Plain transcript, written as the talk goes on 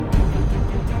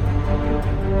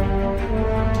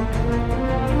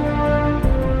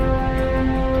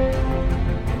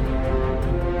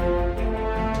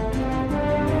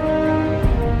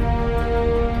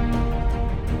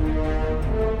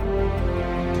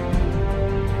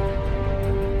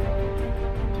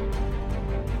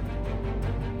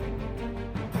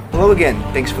Hello again.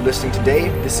 Thanks for listening today.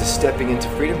 This is Stepping into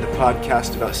Freedom, the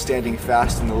podcast about standing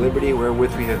fast in the liberty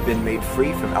wherewith we have been made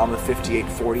free, from Alma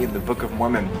 58:40 in the Book of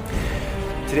Mormon.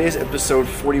 Today is episode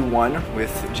 41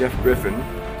 with Jeff Griffin.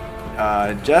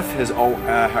 Jeff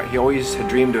he always had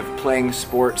dreamed of playing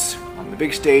sports on the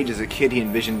big stage. As a kid, he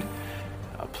envisioned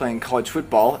playing college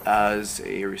football as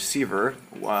a receiver.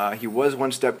 He was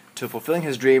one step to fulfilling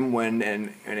his dream when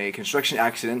in a construction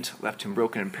accident left him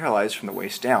broken and paralyzed from the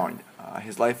waist down.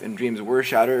 His life and dreams were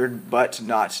shattered, but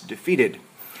not defeated.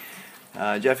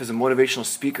 Jeff is a motivational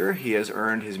speaker. He has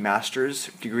earned his master's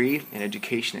degree in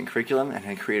education and curriculum and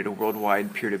had created a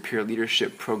worldwide peer-to-peer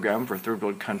leadership program for third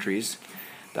world countries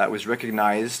that was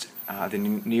recognized the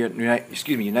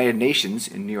United Nations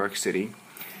in New York City.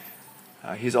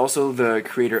 He's also the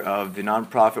creator of the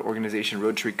nonprofit organization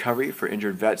Road to Recovery for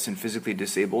injured vets and physically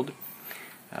disabled.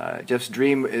 Jeff's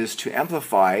dream is to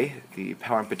amplify the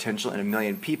power and potential in 1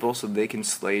 million people so they can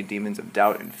slay demons of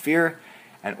doubt and fear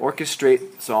and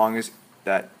orchestrate songs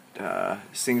that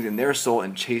sings in their soul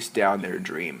and chase down their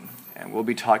dream. And we'll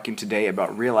be talking today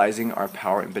about realizing our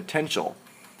power and potential.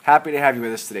 Happy to have you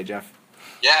with us today, Jeff.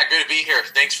 Yeah, good to be here.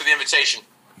 Thanks for the invitation.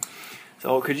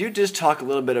 So could you just talk a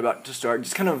little bit about, to start,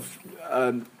 just kind of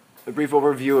a brief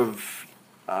overview of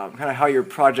kind of how your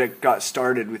project got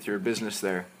started with your business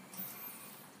there?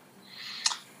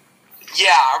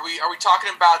 Yeah, are we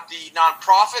talking about the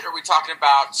nonprofit, or are we talking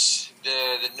about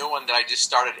the new one that I just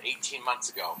started 18 months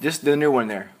ago? Just the new one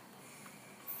there.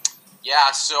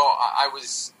 Yeah, so I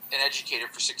was an educator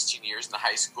for 16 years in the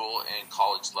high school and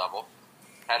college level.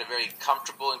 Had a very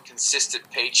comfortable and consistent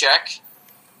paycheck,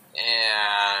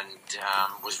 and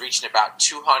was reaching about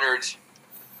 200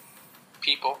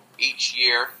 people each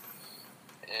year.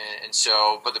 And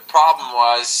so, but the problem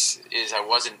is I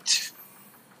wasn't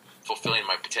fulfilling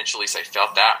my potential. At least I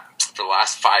felt that. For the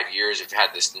last 5 years, I've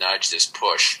had this nudge, this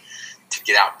push to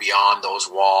get out beyond those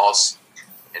walls.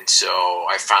 And so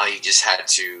I finally just had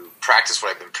to practice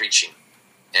what I've been preaching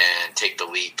and take the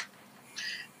leap.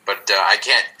 But I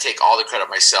can't take all the credit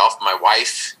myself. My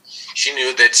wife, she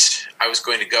knew that I was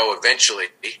going to go eventually.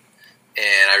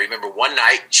 And I remember one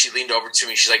night she leaned over to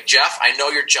me. She's like, "Jeff, I know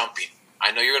you're jumping.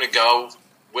 I know you're going to go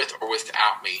with or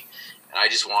without me. And I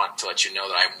just want to let you know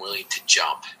that I'm willing to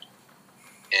jump."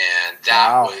 And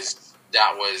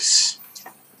that was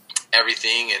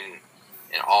everything,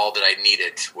 and all that I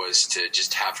needed was to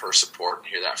just have her support and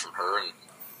hear that from her.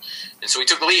 And so we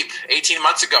took the leap 18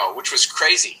 months ago, which was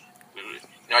crazy. You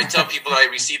know, I tell people that I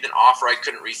received an offer I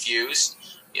couldn't refuse.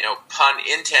 You know, pun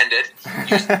intended.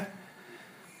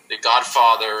 The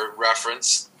Godfather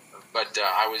reference. But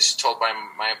I was told by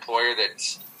my employer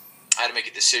that I had to make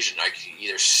a decision. I could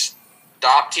either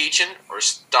stop teaching or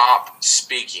stop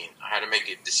speaking. I had to make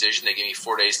a decision. They gave me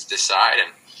 4 days to decide,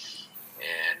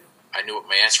 and I knew what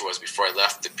my answer was before I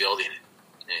left the building.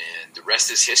 And the rest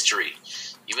is history.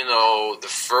 Even though the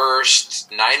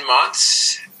first 9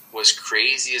 months was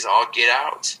crazy as all get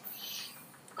out,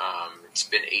 it's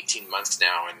been 18 months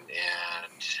now, and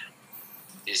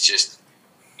it's just,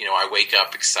 you know, I wake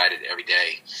up excited every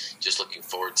day, just looking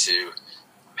forward to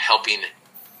helping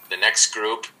the next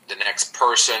group, the next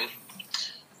person,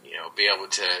 you know, be able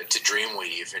to dream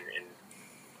weave and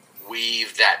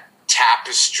weave that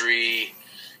tapestry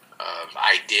of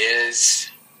ideas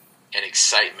and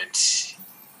excitement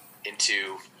into,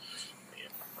 you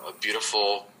know, a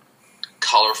beautiful,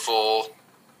 colorful,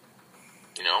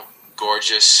 you know,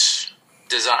 gorgeous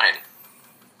design.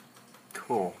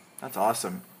 Cool. That's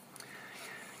awesome.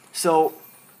 So,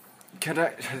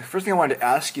 the first thing I wanted to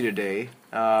ask you today,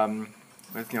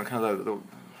 with, you know, kind of the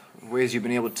ways you've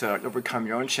been able to overcome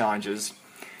your own challenges.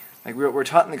 Like we're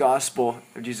taught in the gospel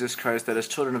of Jesus Christ that as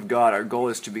children of God, our goal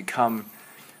is to become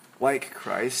like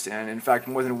Christ. And in fact,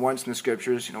 more than once in the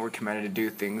scriptures, you know, we're commanded to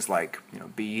do things like, you know,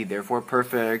 be ye therefore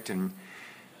perfect, and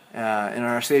in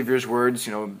our Savior's words,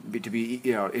 you know, to be,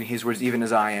 you know, in His words, even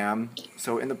as I am.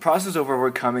 So in the process of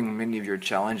overcoming many of your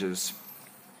challenges,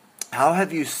 how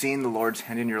have you seen the Lord's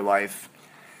hand in your life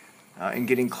in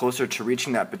getting closer to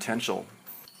reaching that potential?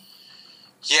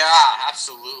 Yeah,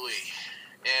 absolutely.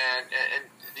 And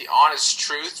the honest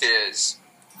truth is,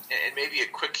 and maybe a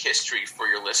quick history for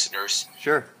your listeners.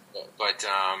 Sure. But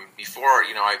before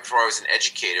I was an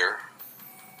educator,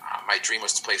 my dream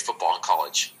was to play football in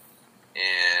college.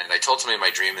 And I told somebody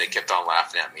my dream, and they kept on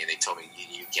laughing at me. And they told me,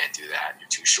 "You can't do that. You're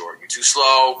too short. You're too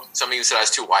slow." Some even said I was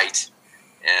too white.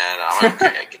 And I'm like,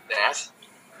 "Okay, I get that."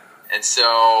 And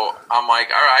so I'm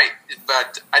like, all right.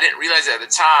 But I didn't realize it at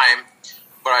the time.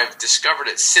 But I've discovered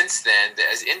it since then that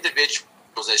as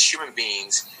individuals, as human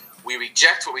beings, we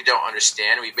reject what we don't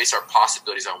understand, and we base our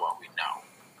possibilities on what we know.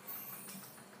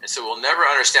 And so we'll never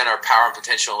understand our power and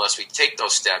potential unless we take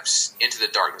those steps into the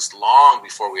darkness long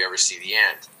before we ever see the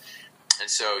end. And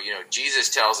so, Jesus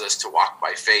tells us to walk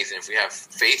by faith. And if we have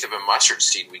faith of a mustard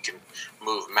seed, we can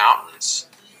move mountains.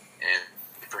 And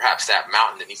perhaps that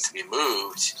mountain that needs to be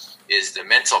moved is the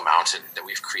mental mountain that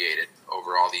we've created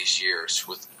over all these years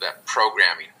with that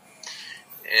programming.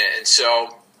 And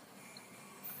so,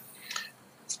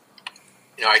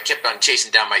 I kept on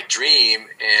chasing down my dream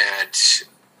and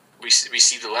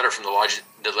received a letter from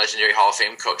the legendary Hall of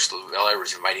Fame coach. The letter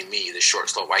was inviting me, the short,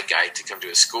 slow white guy, to come to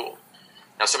his school.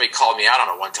 Now, somebody called me out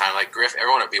on it one time, like, Griff,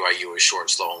 everyone at BYU is short,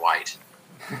 slow, and white.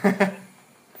 And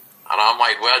I'm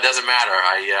like, well, it doesn't matter.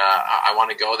 I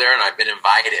want to go there, and I've been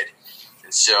invited.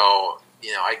 And so,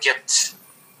 I kept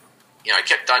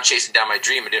on chasing down my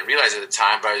dream. I didn't realize at the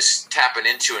time, but I was tapping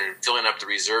into it and filling up the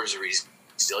reserves of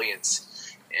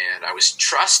resilience. And I was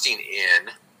trusting in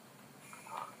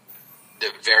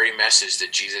the very message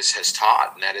that Jesus has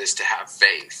taught, and that is to have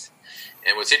faith.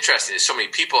 And what's interesting is so many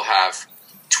people have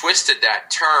twisted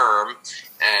that term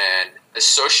and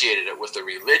associated it with a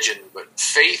religion, but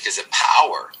faith is a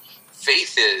power.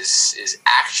 Faith is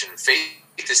action. Faith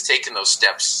is taking those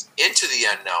steps into the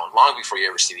unknown long before you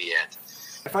ever see the end.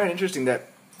 I find it interesting that,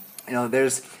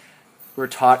 we're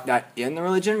taught that in the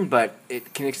religion, but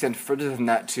it can extend further than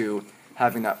that to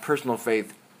having that personal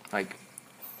faith, like,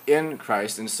 in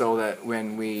Christ, and so that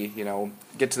when we,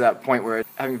 get to that point where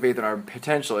having faith in our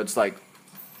potential, it's like,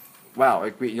 wow,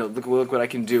 like look what I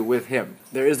can do with Him.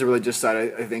 There is the religious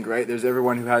side, I think, right? There's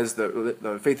everyone who has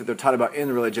the faith that they're taught about in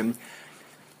the religion,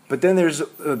 but then there's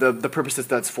the purpose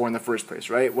that's for in the first place,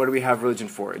 right? What do we have religion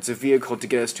for? It's a vehicle to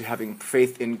get us to having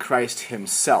faith in Christ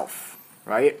Himself,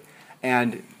 right?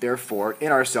 And therefore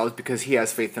in ourselves because He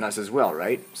has faith in us as well,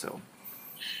 right? So.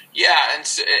 Yeah, and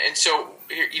so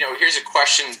here's a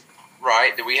question,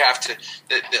 right, that we have to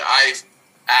that I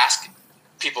ask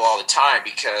people all the time,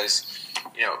 because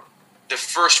the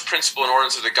first principle and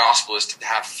ordinance of the gospel is to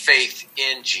have faith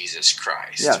in Jesus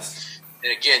Christ. Yes.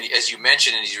 And again, as you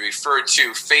mentioned and you referred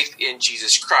to, faith in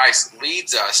Jesus Christ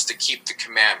leads us to keep the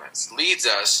commandments, leads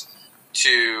us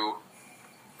to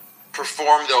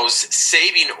perform those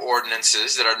saving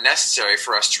ordinances that are necessary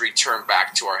for us to return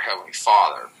back to our Heavenly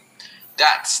Father.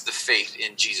 That's the faith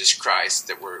in Jesus Christ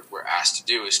that we're asked to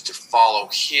do, is to follow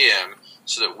Him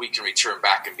so that we can return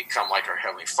back and become like our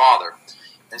Heavenly Father.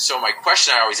 And so my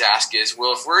question I always ask is,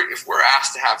 well, if we're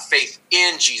asked to have faith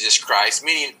in Jesus Christ,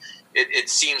 meaning it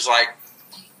seems like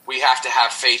we have to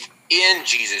have faith in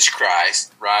Jesus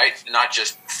Christ, right? Not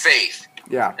just faith.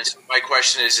 Yeah. And so my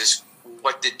question is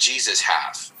what did Jesus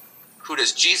have? Who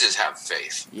does Jesus have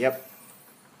faith? Yep.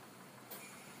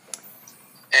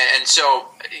 And so,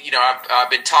 I've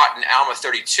been taught in Alma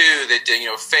 32 that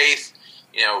faith,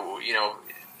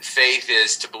 faith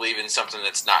is to believe in something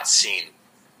that's not seen.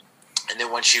 And then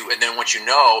once you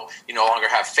know, you no longer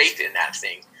have faith in that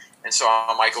thing. And so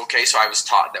I'm like, okay, so I was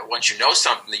taught that once you know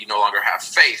something that you no longer have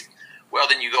faith, well,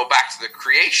 then you go back to the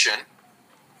creation,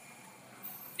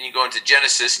 and you go into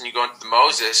Genesis, and you go into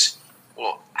Moses.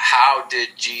 Well, how did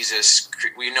Jesus?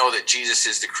 We know that Jesus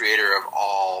is the creator of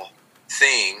all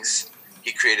things.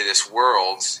 He created this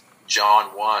world. John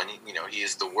 1, He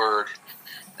is the Word,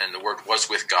 and the Word was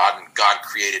with God, and God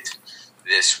created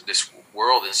this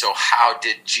world. And so how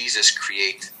did Jesus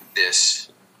create this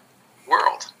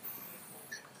world?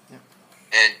 Yeah.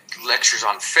 And Lectures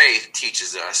on Faith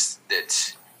teaches us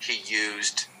that He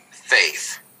used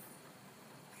faith.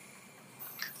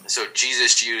 And so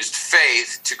Jesus used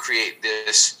faith to create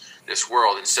this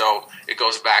world. And so it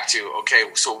goes back to, okay,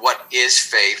 so what is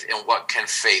faith and what can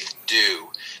faith do?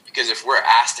 Because if we're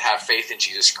asked to have faith in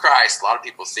Jesus Christ, a lot of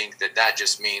people think that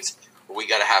just means, well, we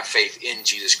got to have faith in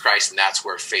Jesus Christ, and that's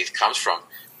where faith comes from.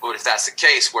 But if that's the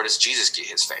case, where does Jesus get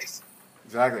His faith?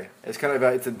 Exactly. It's kind of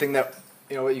it's a thing that,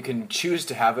 you can choose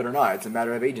to have it or not. It's a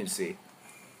matter of agency.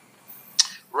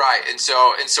 Right. And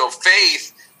so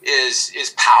faith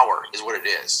is power, is what it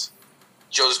is.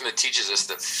 Joseph Smith teaches us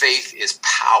that faith is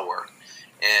power,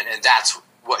 and that's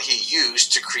what he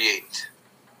used to create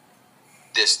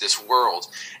this world,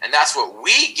 and that's what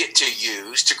we get to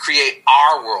use to create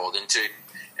our world and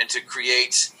to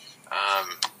create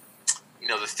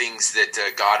the things that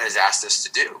God has asked us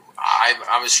to do.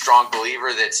 I'm a strong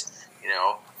believer that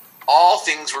all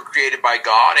things were created by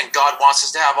God, and God wants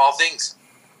us to have all things.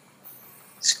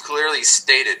 It's clearly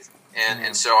stated,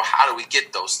 and so how do we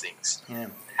get those things? Yeah.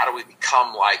 How do we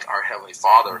become like our Heavenly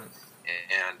Father?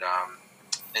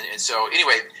 And so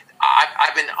anyway,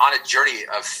 I've been on a journey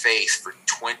of faith for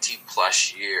 20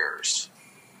 plus years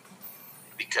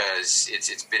because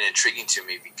it's been intriguing to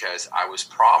me, because I was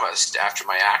promised after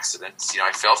my accident.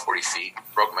 I fell 40 feet,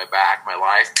 broke my back, my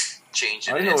life changed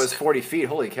in I an didn't know it was instant. 40 feet.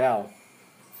 Holy cow.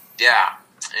 Yeah.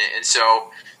 And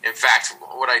so, in fact,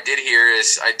 what I did here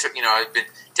is I took, I've been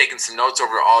taking some notes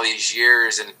over all these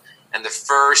years, and the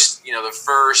first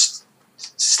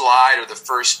slide or the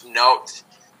first note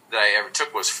that I ever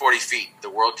took was 40 feet. The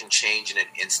world can change in an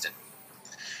instant.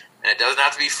 And it doesn't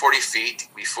have to be 40 feet. It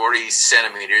can be 40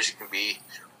 centimeters. It can be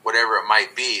whatever it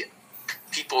might be.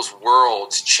 People's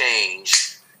worlds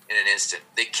change in an instant.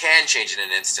 They can change in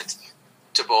an instant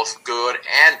to both good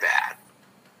and bad.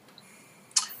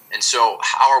 And so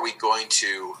how are we going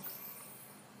to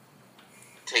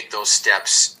take those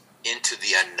steps into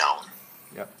the unknown?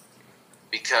 Yep.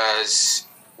 Because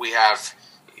we have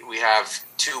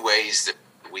two ways that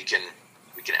we can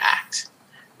act.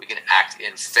 We can act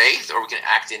in faith, or we can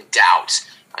act in doubt.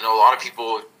 I know a lot of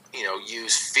people,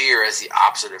 use fear as the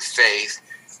opposite of faith,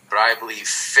 but I believe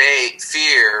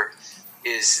fear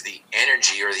is the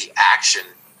energy or the action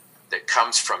that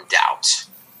comes from doubt.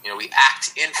 We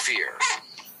act in fear,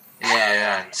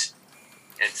 and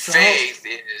faith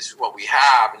is what we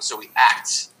have, and so we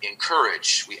act in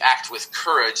courage. We act with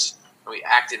courage, and we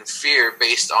act in fear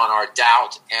based on our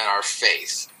doubt and our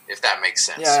faith. If that makes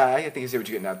sense. Yeah, I think I see what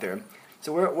you're getting at there.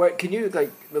 So, what can you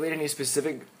relate any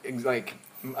specific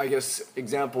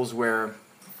examples where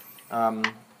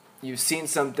you've seen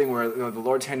something where the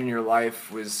Lord's hand in your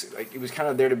life was it was kind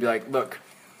of there to be look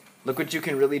what you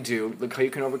can really do. Look how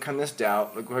you can overcome this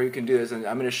doubt. Look how you can do this, and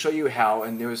I'm going to show you how.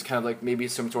 And there was kind of maybe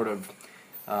some sort of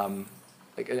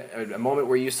a moment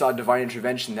where you saw divine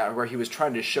intervention where He was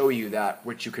trying to show you that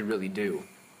what you could really do.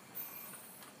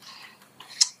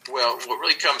 Well, what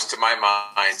really comes to my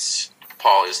mind,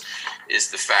 Paul, is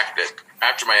the fact that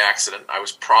after my accident, I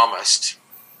was promised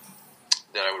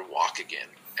that I would walk again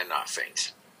and not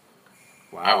faint.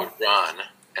 Wow. I would run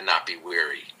and not be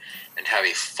weary, and have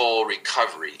a full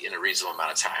recovery in a reasonable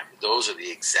amount of time. Those are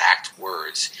the exact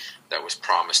words that was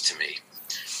promised to me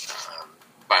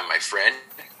by my friend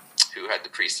who had the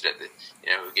priesthood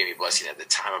who gave me a blessing at the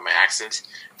time of my accident.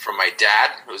 From my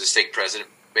dad, who was a stake president,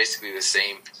 basically the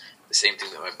same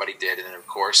thing that my buddy did, and then of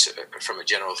course from a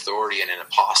general authority and an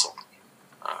apostle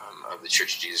of the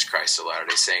Church of Jesus Christ of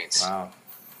Latter-day Saints. Wow.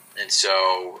 And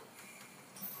so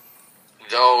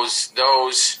those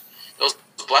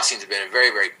blessings have been a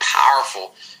very, very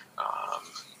powerful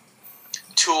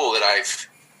tool that I've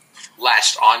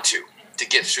latched onto to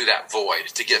get through that void,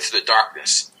 to get through the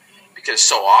darkness, because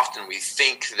so often we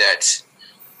think that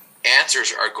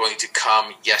answers are going to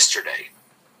come yesterday,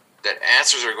 that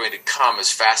answers are going to come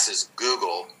as fast as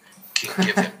Google can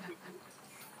give them.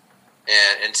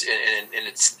 and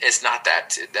it's not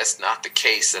that. That's not the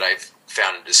case that I've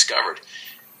found and discovered.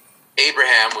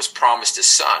 Abraham was promised a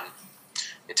son.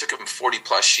 It took him 40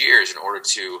 plus years in order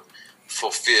to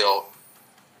fulfill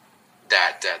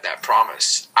that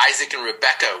promise. Isaac and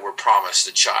Rebekah were promised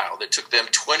a child. It took them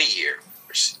 20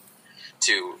 years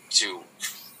to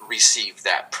receive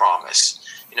that promise.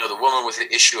 The woman with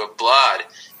the issue of blood,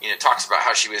 talks about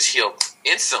how she was healed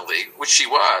instantly, which she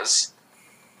was,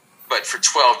 but for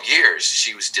 12 years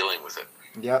she was dealing with it.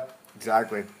 Yep,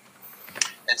 exactly.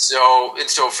 And so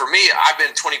for me, I've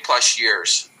been 20 plus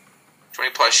years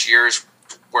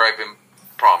where I've been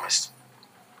promised.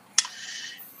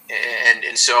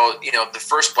 And so, the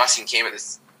first blessing came at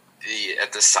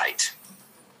the site.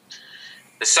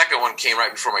 The second one came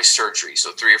right before my surgery,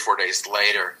 so 3 or 4 days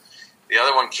later. The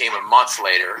other one came a month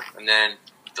later, and then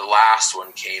the last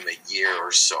one came a year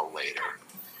or so later.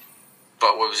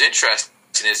 But what was interesting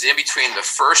is in between the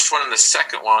first one and the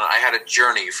second one, I had a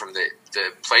journey from the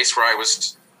place where I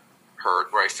was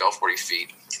hurt, where I fell 40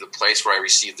 feet, to the place where I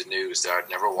received the news that I'd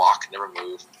never walk, never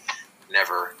move,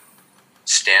 never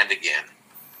stand again.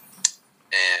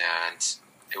 And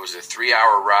it was a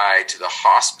 3-hour ride to the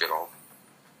hospital.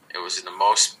 It was in the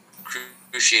most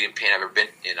excruciating pain I've ever been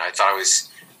in. I thought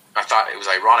it was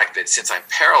ironic that since I'm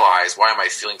paralyzed, why am I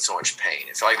feeling so much pain?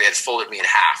 It felt like they had folded me in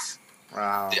half.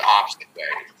 Wow. The opposite way.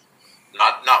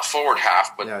 Not forward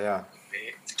half, but yeah.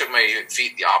 They took my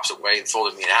feet the opposite way and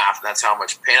folded me in half, and that's how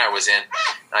much pain I was in.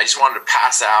 And I just wanted to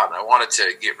pass out, and I wanted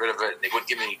to get rid of it, and they wouldn't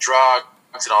give me any drugs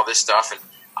and all this stuff, and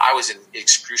I was in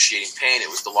excruciating pain. It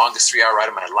was the longest 3-hour ride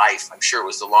of my life. I'm sure it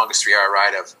was the longest 3-hour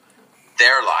ride of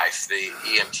their life, the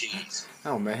EMTs.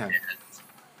 Oh, man.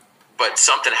 But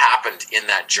something happened in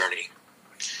that journey.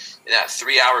 In that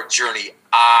 3-hour journey,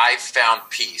 I found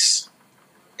peace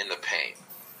in the pain.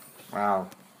 Wow.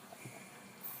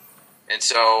 And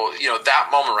so, that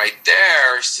moment right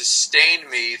there sustained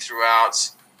me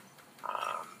throughout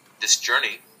this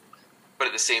journey. But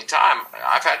at the same time,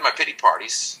 I've had my pity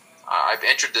parties. I've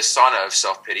entered the sauna of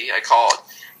self-pity. I call it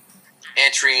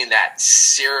entering that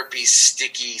syrupy,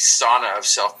 sticky sauna of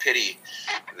self-pity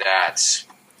that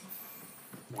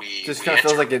we just kind of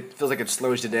feels like it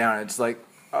slows you down. It's like,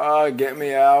 oh, get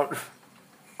me out.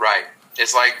 Right.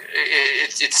 It's like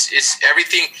it's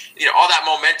everything, all that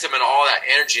momentum and all that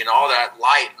energy and all that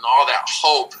light and all that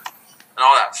hope and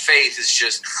all that faith is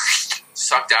just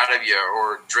sucked out of you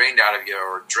or drained out of you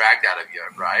or dragged out of you,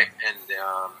 right? And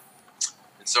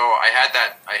so I had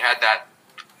that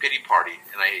pity party,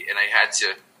 and I had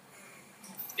to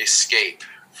escape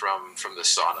from the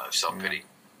sauna of self-pity.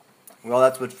 Yeah. Well,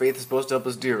 that's what faith is supposed to help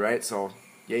us do, right? So,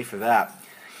 yay for that.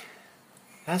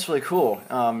 That's really cool.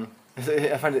 I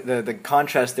find the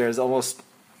contrast there is almost...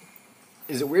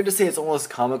 Is it weird to say it's almost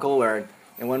comical, where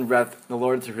in one breath the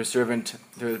Lord through His servant,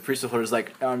 through the priest of the Lord, is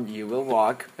like, you will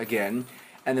walk again,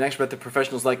 and the next breath the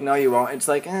professional's like, no, you won't. It's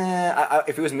like,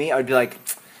 if it was me, I'd be like,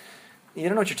 you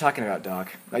don't know what you're talking about,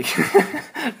 Doc. Like,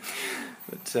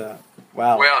 but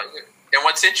wow. Well, and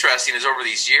what's interesting is over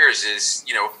these years is,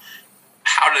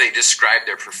 how do they describe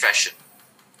their profession?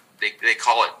 They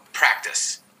call it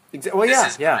practice. Well,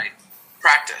 yeah.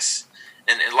 Practice.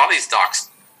 And a lot of these docs,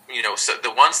 so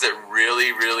the ones that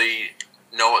really, really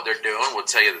know what they're doing will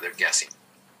tell you that they're guessing.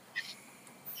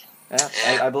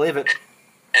 Yeah, I believe it.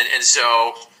 And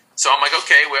so I'm like,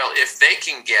 okay, well, if they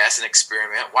can guess and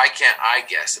experiment, why can't I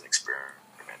guess and experiment?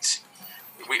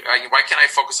 Why can't I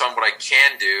focus on what I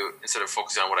can do instead of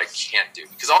focusing on what I can't do?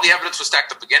 Because all the evidence was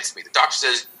stacked up against me. The doctor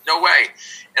says, no way.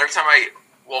 And every time I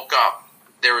woke up,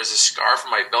 there was a scar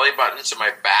from my belly button to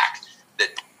my back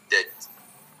that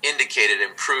indicated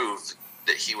and proved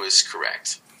that he was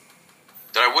correct,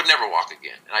 that I would never walk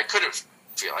again. And I couldn't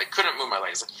move my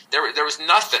legs. There was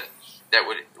nothing that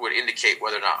would indicate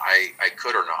whether or not I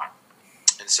could or not.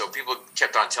 And so people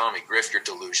kept on telling me, Griff, you're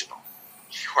delusional.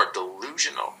 You are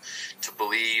delusional to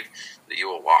believe that you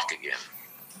will walk again.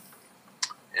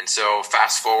 And so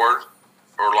fast forward,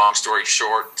 or long story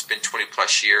short, it's been 20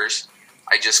 plus years.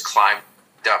 I just climbed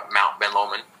up Mount Ben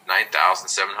Lomond,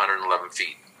 9,711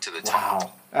 feet to the top.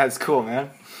 Wow, that's cool, man.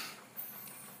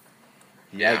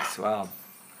 Yikes, Yeah. Wow.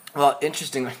 Well,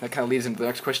 interesting. That kind of leads into the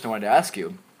next question I wanted to ask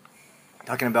you.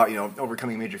 Talking about,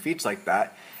 overcoming major feats like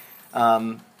that.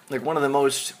 Like one of the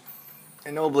most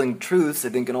ennobling truths, I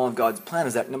think, in all of God's plan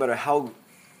is that no matter how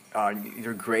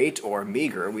either great or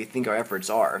meager we think our efforts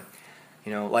are,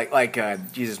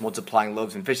 like Jesus multiplying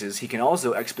loaves and fishes, He can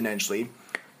also exponentially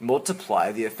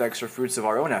multiply the effects or fruits of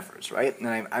our own efforts, right?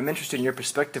 And I'm interested in your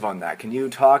perspective on that. Can you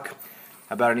talk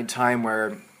about any time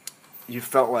where you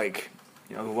felt like,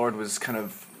 the Lord was kind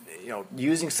of,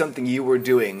 using something you were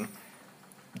doing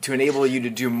to enable you to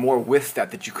do more with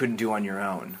that you couldn't do on your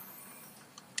own?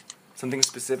 Something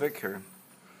specific, or?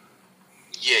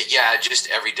 Yeah, just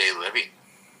everyday living.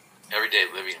 Everyday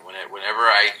living. Whenever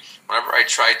I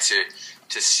try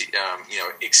to see,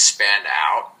 expand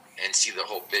out and see the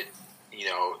whole bit,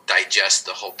 digest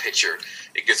the whole picture,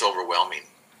 it gets overwhelming.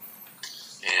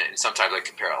 And sometimes I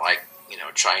compare it like,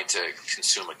 trying to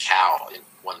consume a cow in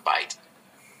one bite.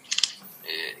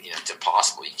 It's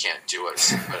impossible. You can't do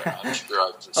it. But I'm sure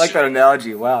I like that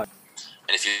analogy. Wow. And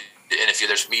if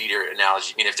there's meteor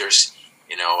analogy, if there's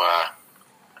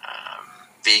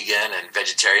vegan and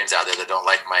vegetarians out there that don't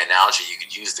like my analogy, you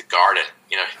could use the garden.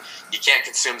 You can't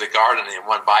consume the garden in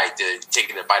one bite,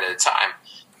 taking it a bite at a time.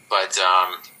 But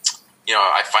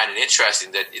I find it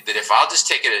interesting that if I'll just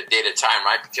take it a day at a time,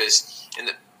 right? Because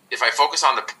if I focus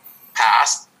on the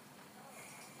past,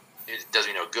 it does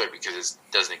me no good because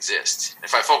it doesn't exist.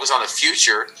 If I focus on the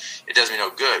future, it does me no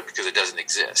good because it doesn't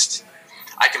exist.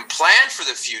 I can plan for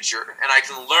the future and I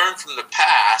can learn from the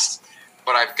past,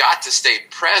 but I've got to stay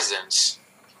present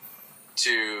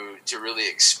to really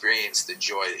experience the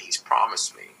joy that He's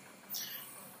promised me.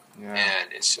 Yeah.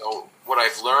 And so what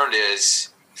I've learned is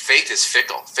faith is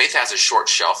fickle. Faith has a short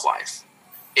shelf life.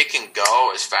 It can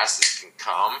go as fast as it can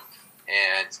come,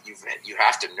 and you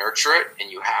have to nurture it,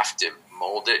 and you have to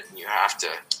mold it, and you have to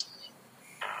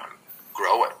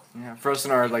grow it. Yeah, for us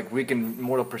in our weak and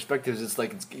mortal perspectives,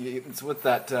 it's with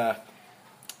that the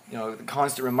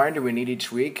constant reminder we need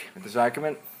each week with the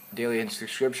sacrament, daily in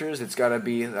scriptures. It's got to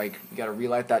be you got to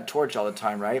relight that torch all the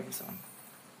time, right? So.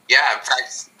 Yeah, in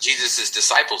fact, Jesus'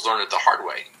 disciples learned it the hard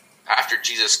way. After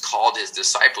Jesus called His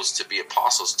disciples to be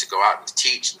apostles, to go out and to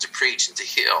teach and to preach and to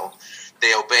heal,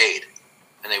 they obeyed.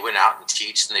 And they went out and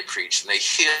teached and they preached and they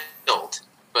healed.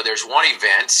 But there's one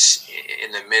event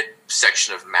in the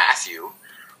midsection of Matthew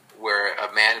where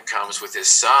a man comes with his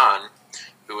son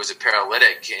who was a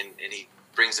paralytic, and he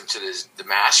brings him to the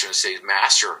master and says,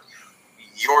 Master,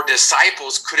 your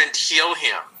disciples couldn't heal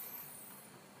him.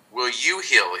 Will you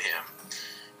heal him?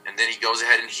 And then he goes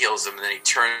ahead and heals them, and then he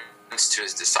turns to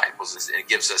his disciples and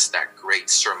gives us that great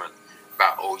sermon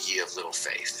about, "O ye of little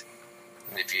faith."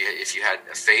 And if you had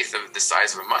a faith of the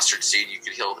size of a mustard seed, you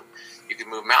could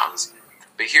move mountains.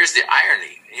 But here's the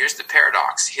irony, here's the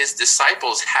paradox. His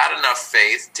disciples had enough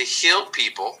faith to heal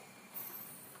people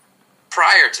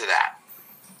prior to that.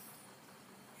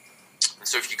 And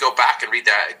so if you go back and read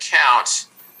that account,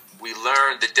 we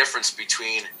learn the difference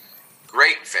between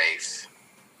great faith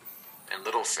and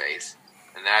little faith.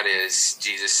 And that is,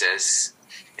 Jesus says,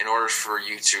 in order for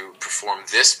you to perform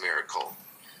this miracle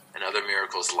and other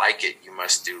miracles like it, you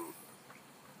must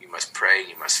pray,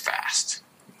 you must fast.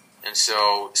 And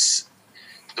so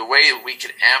the way that we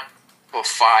can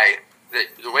amplify,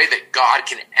 the way that God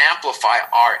can amplify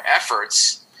our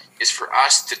efforts is for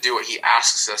us to do what he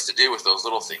asks us to do with those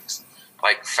little things,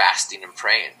 like fasting and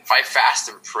praying. If I fast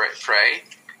and pray,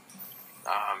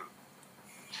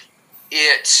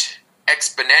 it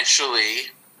exponentially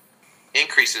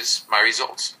increases my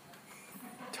results.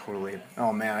 Totally.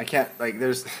 Oh man, I can't,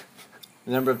 there's a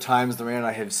number of times Lorraine and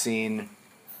I have seen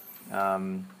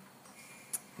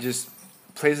just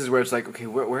places where it's like, okay,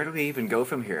 where do we even go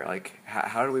from here? Like,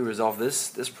 how do we resolve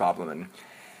this problem?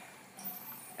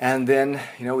 And then,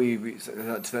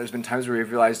 there's been times where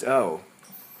we've realized, oh,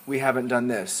 we haven't done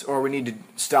this, or we need to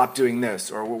stop doing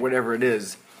this, or whatever it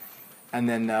is. And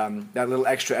then that little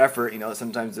extra effort,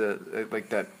 sometimes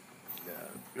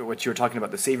what you were talking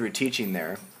about, the Savior teaching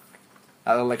there,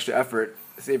 that little extra effort,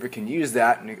 the Savior can use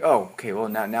that, and okay, well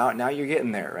now you're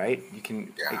getting there, right? You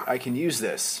can, I can use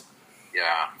this.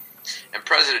 Yeah. And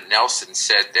President Nelson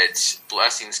said that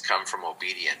blessings come from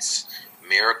obedience,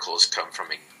 miracles come from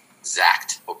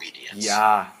exact obedience.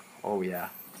 Yeah. Oh yeah.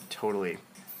 Totally.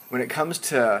 When it comes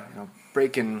to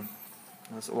breaking,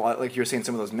 like you were saying,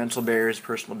 some of those mental barriers,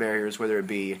 personal barriers, whether it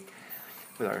be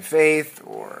with our faith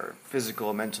or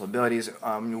physical, mental abilities,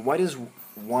 what is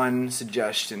one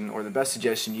suggestion or the best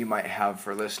suggestion you might have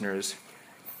for listeners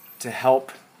to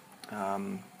help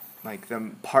them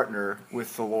partner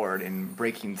with the Lord in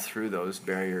breaking through those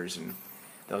barriers and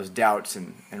those doubts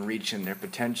and reaching their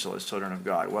potential as children of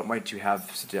God? What might you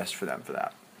have suggest for them for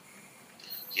that?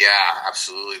 Yeah,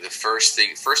 absolutely. The first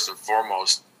and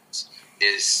foremost,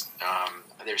 is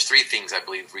there's three things I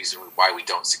believe reason why we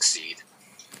don't succeed.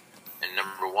 And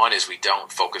number one is we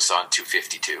don't focus on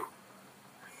 252.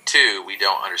 2, we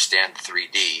don't understand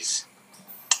 3Ds.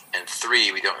 And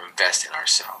 3, we don't invest in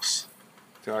ourselves.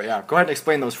 So yeah, go ahead and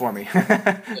explain those for me.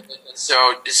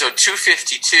 So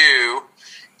 252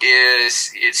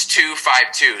 it's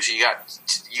 252. So you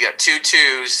got two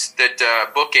twos that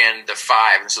bookend the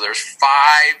 5, and so there's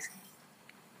five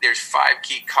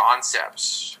key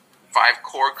concepts, 5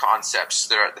 core concepts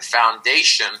that are at the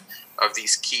foundation of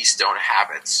these keystone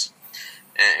habits,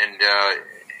 and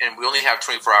we only have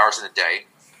 24 hours in a day.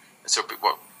 And so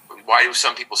why do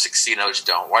some people succeed and others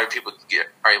don't? Why do people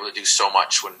are able to do so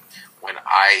much when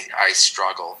I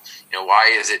struggle?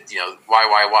 Why is it,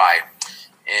 why?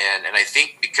 And I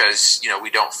think because, we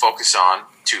don't focus on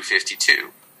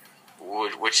 252,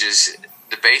 which is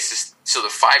the basis. So the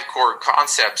 5 core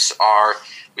concepts are,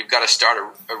 we've got to start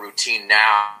a routine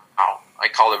now. I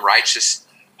call them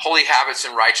holy habits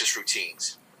and righteous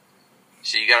routines.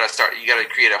 So you got to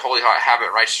create a holy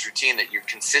habit, righteous routine that you're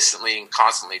consistently and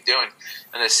constantly doing.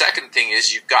 And the second thing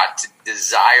is you've got to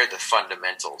desire the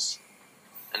fundamentals.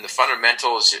 And the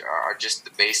fundamentals are just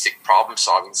the basic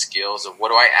problem-solving skills of what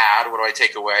do I add, what do I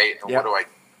take away, and what do I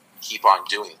keep on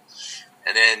doing.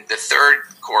 And then the third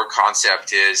core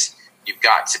concept is you've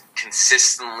got to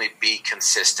consistently be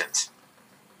consistent.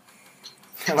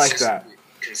 I like that.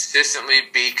 Consistently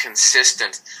be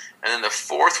consistent. And then the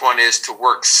fourth one is to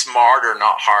work smarter,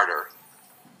 not harder.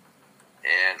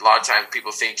 And a lot of times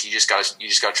people think you just got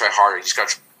to try harder. You just got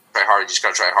to try harder. You just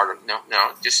got to try harder. No,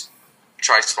 just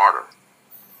try smarter.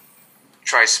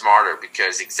 Try smarter,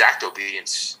 because exact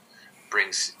obedience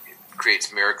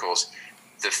creates miracles.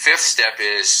 The fifth step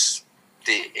is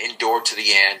the endure to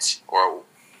the end, or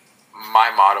my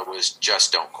motto was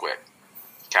just don't quit.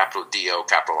 Capital D-O,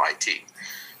 capital I-T.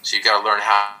 So you got to learn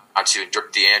how to endure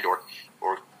to the end, or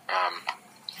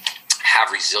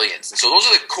have resilience. And so those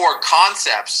are the core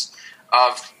concepts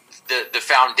of the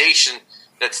foundation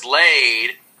that's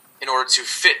laid in order to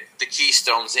fit the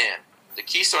keystones in. The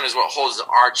keystone is what holds the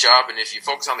arch up, and if you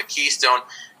focus on the keystone,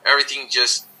 everything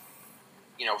just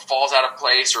falls out of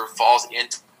place or falls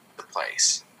into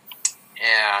place.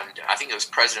 And I think it was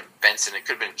President Benson, it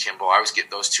could have been Kimball, I always get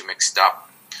those two mixed up.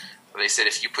 But they said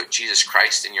if you put Jesus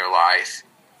Christ in your life,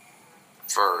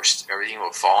 first, everything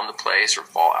will fall into place or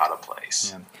fall out of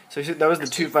place. Yeah. So you said that was the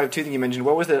 252 thing you mentioned.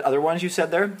 What was the other ones you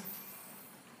said there?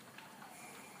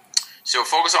 So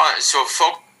focus on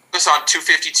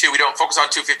 252. We don't focus on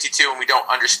 252, and we don't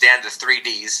understand the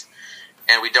 3Ds,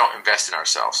 and we don't invest in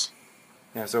ourselves.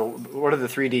 Yeah. So what are the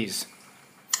 3Ds?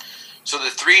 So the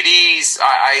 3Ds,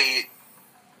 I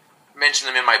mentioned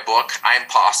them in my book. I'm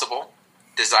possible,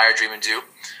 desire, dream, and do.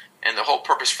 And the whole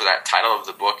purpose for that title of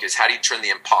the book is how do you turn the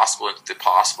impossible into the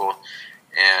possible?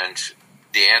 And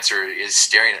the answer is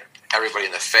staring at everybody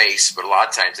in the face, but a lot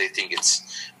of times they think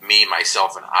it's me,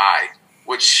 myself, and I,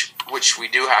 which we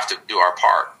do have to do our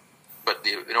part. But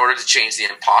in order to change the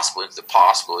impossible into the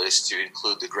possible is to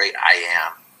include the great I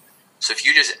am. So if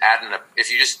you just add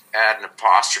an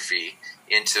apostrophe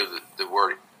into the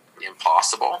word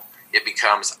impossible, it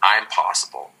becomes I'm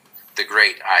possible, the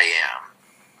great I am.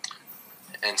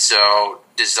 And so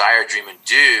desire, dream, and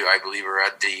do, I believe, are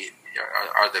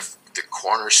the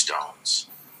cornerstones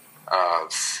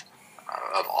of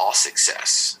all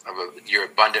success, of your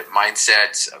abundant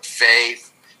mindset, of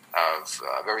faith, of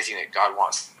everything that God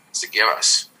wants to give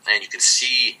us. And you can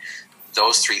see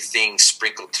those three things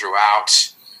sprinkled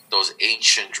throughout those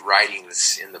ancient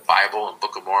writings in the Bible and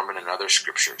Book of Mormon and other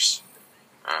scriptures.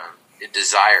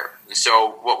 Desire. And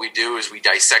so what we do is we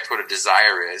dissect what a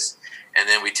desire is, and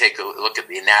then we take a look at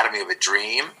the anatomy of a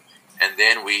dream, and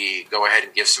then we go ahead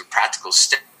and give some practical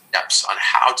steps on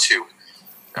how to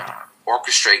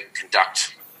orchestrate and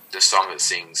conduct the song that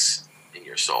sings in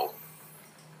your soul.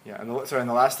 Yeah, and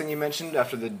the last thing you mentioned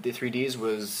after the 3Ds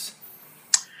was?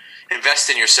 Invest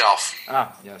in yourself.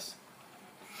 Ah, yes.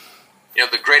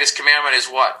 The greatest commandment is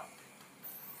what?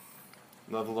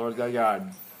 Love the Lord thy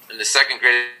God. And the second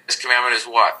greatest commandment is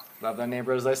what? Love thy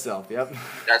neighbor as thyself, yep.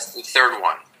 That's the third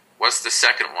one. What's the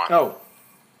second one? Oh,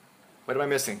 what am I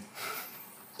missing?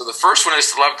 So the first one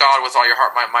is to love God with all your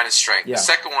heart, mind, and strength. Yeah. The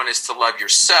second one is to love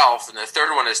yourself, and the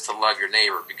third one is to love your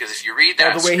neighbor. Because if you read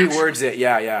that the way he words it,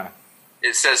 yeah.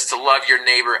 It says to love your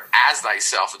neighbor as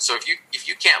thyself. And so if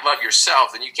you can't love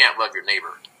yourself, then you can't love your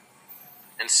neighbor.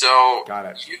 And so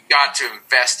you've got to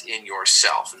invest in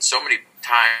yourself. And so many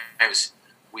times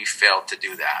we fail to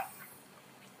do that.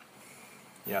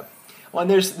 Yep. Well,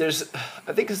 and there's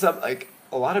I think it's like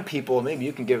a lot of people, maybe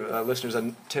you can give listeners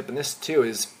a tip in this too,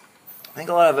 is I think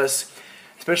a lot of us,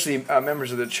 especially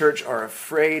members of the church, are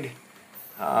afraid.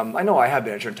 I know I have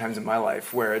been at certain times in my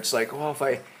life where it's like, well, if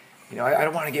I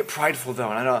don't want to get prideful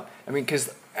though. And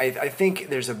because I think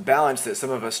there's a balance that some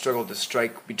of us struggle to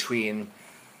strike between,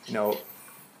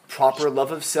 proper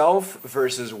love of self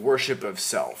versus worship of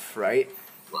self, right?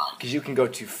 Because you can go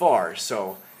too far.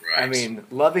 So, right.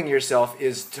 Loving yourself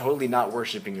is totally not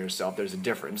worshiping yourself. There's a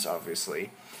difference, obviously.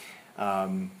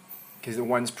 Because the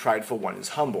one's prideful, one is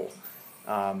humble.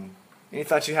 Any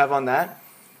thoughts you have on that?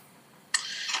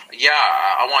 Yeah,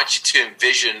 I want you to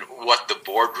envision what the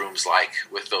boardroom's like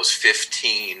with those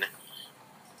 15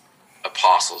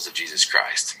 apostles of Jesus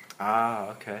Christ.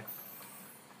 Ah, okay.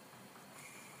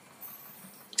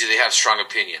 Do they have strong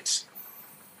opinions?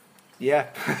 Yeah.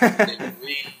 They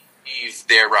believe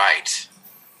they're right.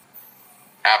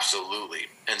 Absolutely.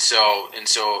 And so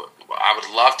I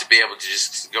would love to be able to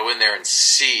just go in there and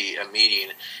see a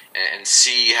meeting and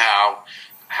see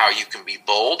how you can be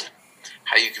bold,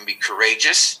 how you can be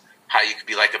courageous, how you can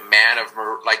be like a man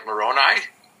like Moroni,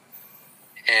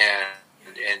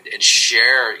 and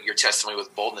share your testimony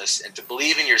with boldness, and to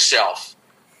believe in yourself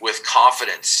with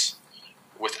confidence,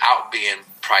 without being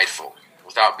prideful,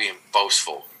 without being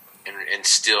boastful, and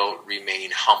still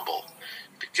remaining humble,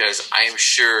 because I am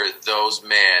sure those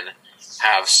men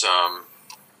have some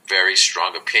very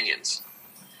strong opinions,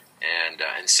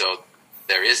 and so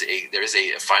there is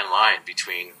a fine line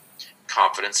between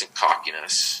confidence and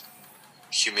cockiness,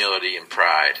 humility and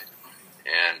pride,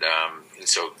 and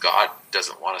so God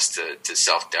doesn't want us to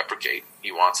self-deprecate.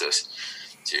 He wants us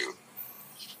to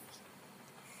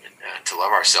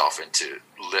love ourselves and to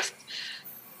lift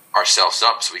ourselves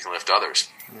up so we can lift others.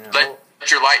 Yeah.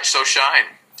 Let your light so shine.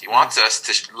 He wants us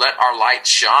to let our light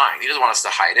shine. He doesn't want us to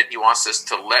hide it. He wants us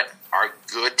to let our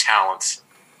good talents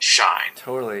shine.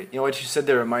 Totally. What you said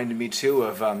there reminded me too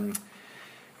of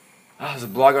there's a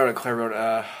blog article I wrote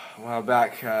a while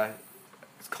back.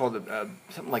 It's called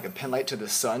something like a penlight to the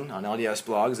sun on LDS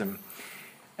blogs,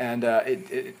 and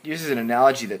it uses an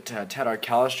analogy that Ted R.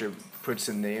 Callister puts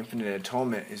in the Infinite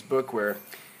Atonement, his book, where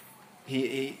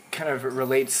he kind of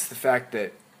relates the fact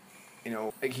that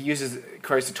he uses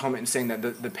Christ's atonement in saying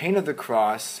that the pain of the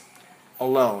cross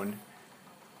alone,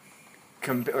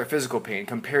 or physical pain,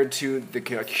 compared to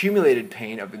the accumulated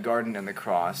pain of the garden and the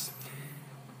cross,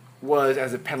 was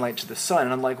as a penlight to the Son.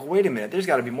 And I'm like, well, wait a minute, there's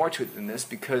got to be more to it than this,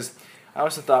 because I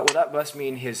also thought, well, that must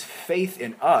mean his faith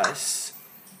in us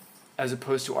as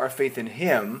opposed to our faith in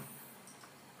him,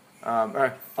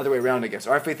 or other way around, I guess.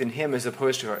 Our faith in him as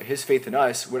opposed to his faith in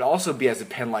us would also be as a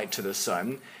penlight to the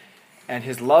Son, and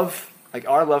his love, like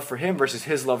our love for him versus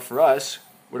his love for us,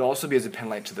 would also be as a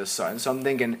penlight to the Son. So I'm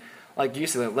thinking, like you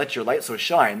said, let your light so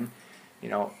shine.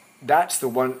 That's the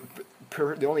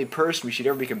only person we should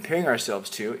ever be comparing ourselves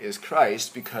to is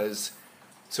Christ, because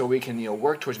so we can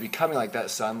work towards becoming like that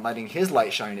Son, letting his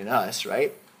light shine in us,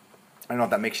 right? I don't know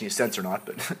if that makes any sense or not,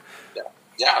 but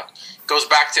yeah. Goes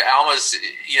back to Alma's,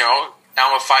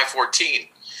 Alma 5:14.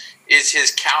 Is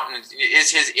his countenance,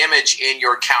 is his image in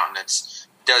your countenance?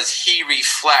 Does he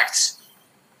reflect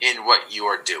in what you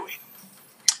are doing?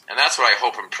 And that's what I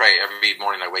hope and pray every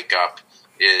morning I wake up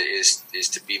is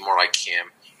to be more like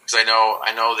him. Because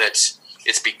I know that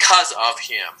it's because of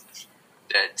him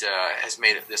that has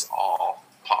made this all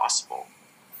possible.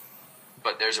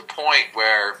 But there's a point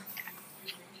where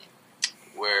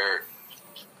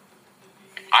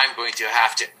I'm going to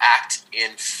have to act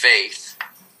in faith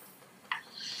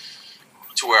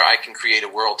to where I can create a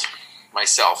world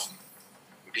myself,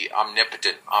 be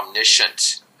omnipotent,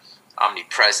 omniscient,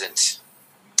 omnipresent.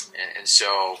 And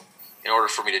so in order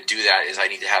for me to do that is I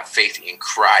need to have faith in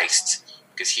Christ,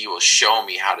 because he will show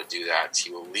me how to do that. He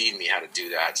will lead me how to do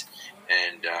that.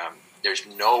 And there's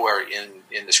nowhere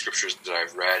in the scriptures that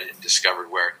I've read and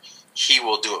discovered where he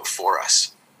will do it for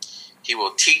us. He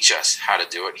will teach us how to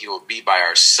do it. He will be by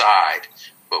our side,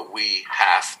 but we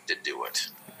have to do it.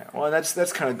 Well,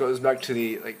 that's kind of goes back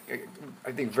to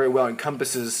I think very well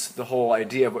encompasses the whole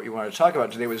idea of what you wanted to talk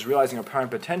about today, was realizing our power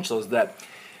and potential. Is that,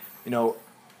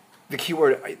 the key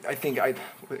word, I think,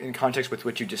 in context with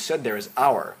what you just said there, is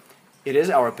our. It is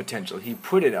our potential. He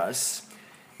put in us,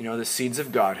 the seeds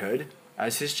of godhood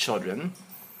as his children.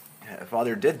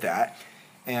 Father did that.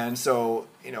 And so,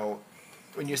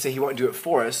 when you say he won't do it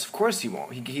for us, of course he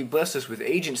won't. He blessed us with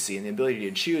agency and the ability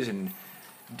to choose and,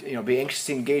 be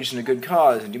anxiously engaged in a good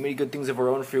cause and do many good things of our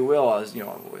own free will, as,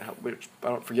 which, I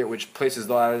don't forget which places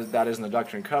that is in the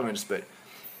Doctrine and Covenants, but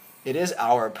it is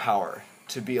our power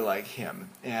to be like him.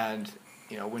 And,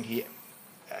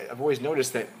 I've always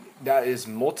noticed that is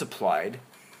multiplied,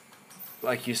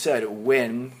 like you said,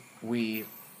 when we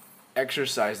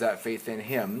exercise that faith in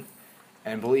him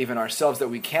and believe in ourselves that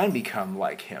we can become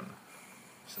like him.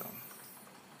 So,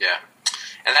 yeah,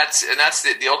 and that's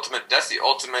the ultimate. That's the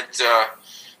ultimate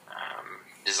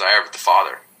desire of the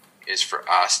Father, is for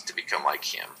us to become like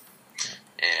him.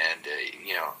 And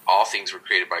all things were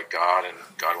created by God, and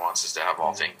God wants us to have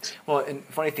all things. Well, and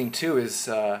funny thing too is,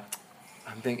 I'm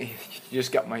thinking you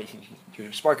just got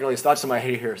you're sparking all these thoughts in my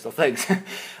head here. So thanks.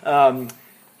 Something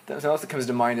else that comes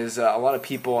to mind is a lot of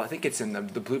people. I think it's in the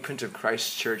Blueprint of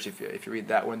Christ Church. If you read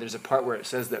that one, there's a part where it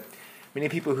says that many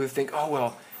people who think, oh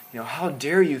well, how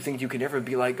dare you think you can ever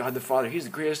be like God the Father? He's the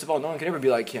greatest of all. No one can ever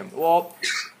be like him. Well,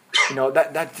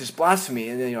 that's just blasphemy,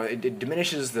 and then it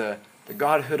diminishes the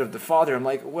godhood of the Father. I'm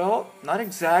like, well, not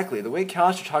exactly. The way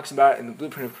Callister talks about it in the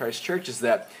Blueprint of Christ Church is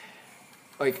that,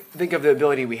 think of the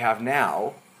ability we have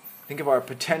now. Think of our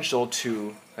potential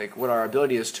to, what our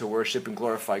ability is to worship and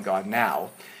glorify God now.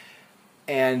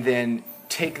 And then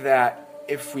take that,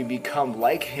 if we become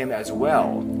like him as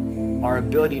well, our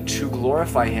ability to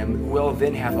glorify him will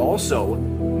then have also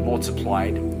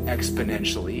multiplied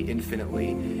exponentially, infinitely.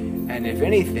 And if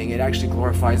anything, it actually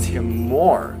glorifies him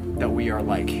more that we are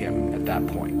like him at that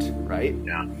point, right?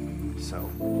 Yeah. So.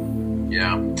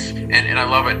 Yeah, and I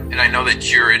love it, and I know that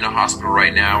you're in a hospital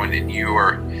right now, and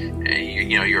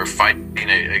you're fighting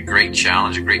a great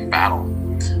challenge, a great battle,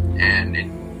 and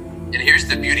here's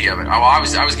the beauty of it. I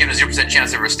was given a 0%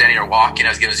 chance of ever standing or walking. I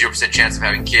was given a 0% chance of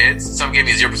having kids. Some gave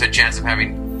me a 0% chance of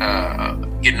having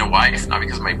getting a wife, not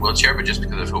because of my wheelchair, but just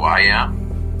because of who I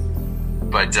am.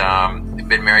 But I've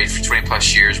been married for 20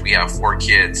 plus years. We have 4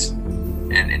 kids,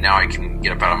 and now I can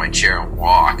get up out of my chair and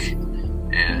walk.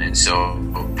 And so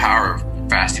the power of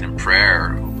fasting and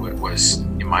prayer was,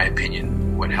 in my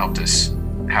opinion, what helped us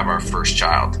have our first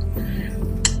child.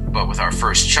 But with our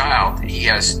first child, he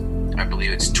has, I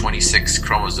believe it's 26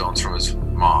 chromosomes from his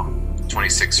mom,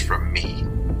 26 from me.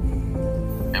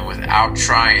 And without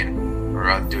trying or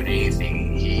without doing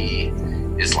anything, he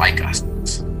is like us.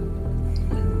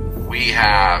 We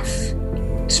have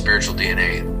spiritual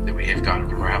DNA that we have gotten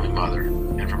from our Heavenly Mother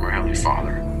and from our Heavenly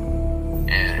Father.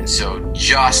 And so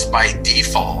just by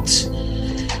default,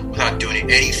 without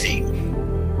doing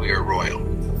anything, we are royal.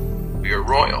 We are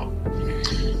royal.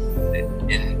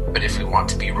 But if we want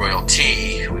to be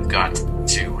royalty, we've got to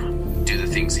do the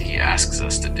things that he asks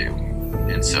us to do.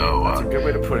 And so that's a good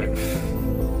way to put it.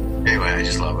 Anyway, I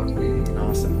just love it.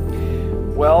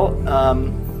 Awesome. Well,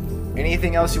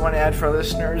 anything else you want to add for our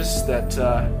listeners that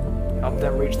help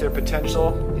them reach their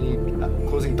potential? Any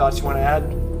closing thoughts you want to add?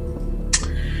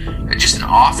 Just an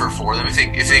offer for them. If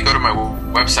they go to my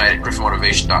website at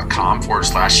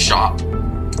griffinmotivation.com/shop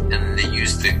and they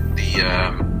use the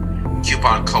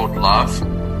coupon code LOVE,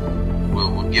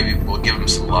 we'll give them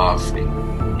some love.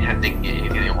 Yeah, they can get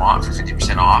anything they want for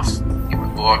 50% off. Give them a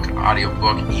book, audio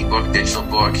book, ebook, digital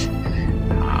book.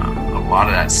 A lot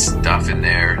of that stuff in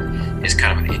there is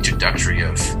kind of an introductory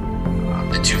of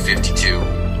the 252.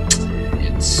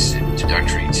 It's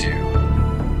introductory to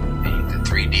the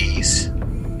 3Ds.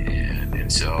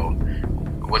 And so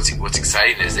what's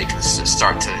exciting is they can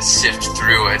start to sift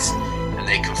through it and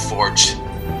they can forge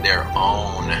their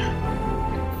own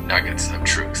nuggets of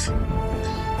truth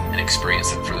and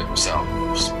experience it for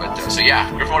themselves. But so yeah,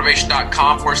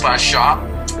 griffinmotivation.com/shop,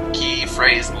 key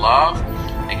phrase love.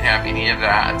 You can have any of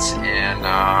that, and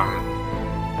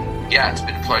yeah, it's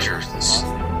been a pleasure.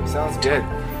 Sounds good.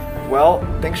 Well,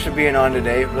 thanks for being on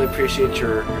today. Really appreciate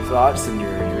your thoughts and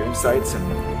your insights, and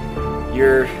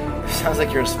sounds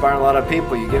like you're inspiring a lot of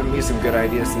people. You're giving me some good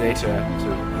ideas today to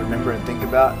remember and think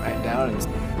about, write down. And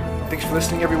thanks for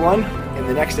listening, everyone. In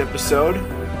the next episode,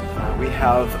 we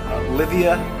have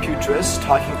Livia Putras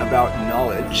talking about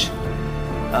knowledge.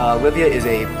 Livia is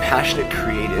a passionate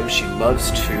creative. She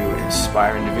loves to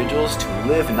inspire individuals to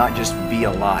live and not just be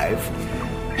alive.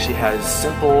 She has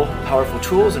simple, powerful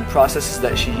tools and processes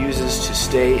that she uses to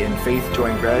stay in faith,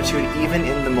 joy, and gratitude, even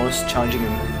in the most challenging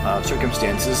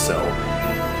circumstances. So,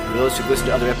 for those who've listened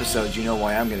to other episodes, you know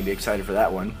why I'm going to be excited for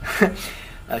that one.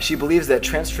 She believes that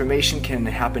transformation can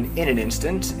happen in an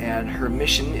instant, and her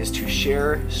mission is to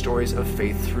share stories of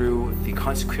faith through the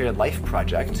Consecrated Life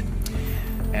Project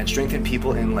and strengthen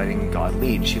people in letting God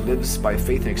lead. She lives by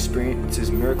faith and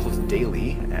experiences miracles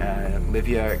daily.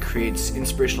 Livia creates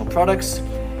inspirational products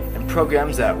and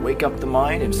programs that wake up the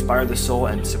mind, inspire the soul,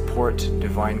 and support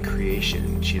divine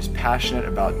creation. She is passionate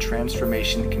about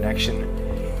transformation, connection,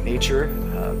 nature,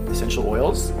 essential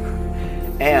oils,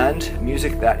 and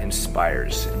music that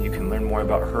inspires. And you can learn more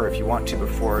about her if you want to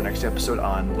before our next episode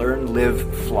on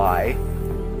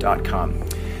learnlivefly.com.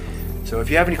 So if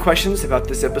you have any questions about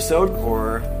this episode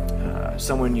or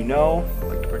someone you know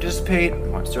would like to participate, or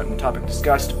want a certain topic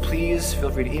discussed, please feel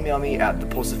free to email me at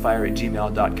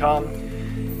thepulsefire@gmail.com.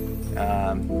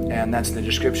 And that's in the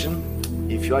description.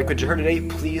 If you like what you heard today,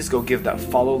 please go give that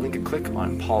follow link a click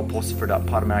on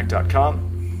paulpulsifer.podomatic.com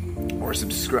or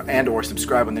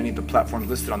subscribe on any of the platforms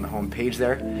listed on the home page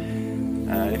there.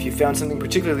 If you found something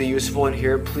particularly useful in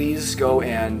here, please go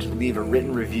and leave a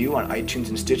written review on iTunes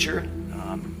and Stitcher.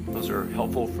 Those are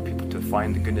helpful for people to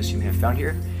find the goodness you may have found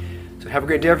here. So have a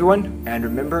great day, everyone, and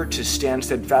remember to stand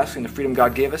steadfastly in the freedom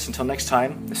God gave us. Until next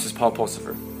time, this is Paul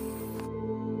Pulsifer.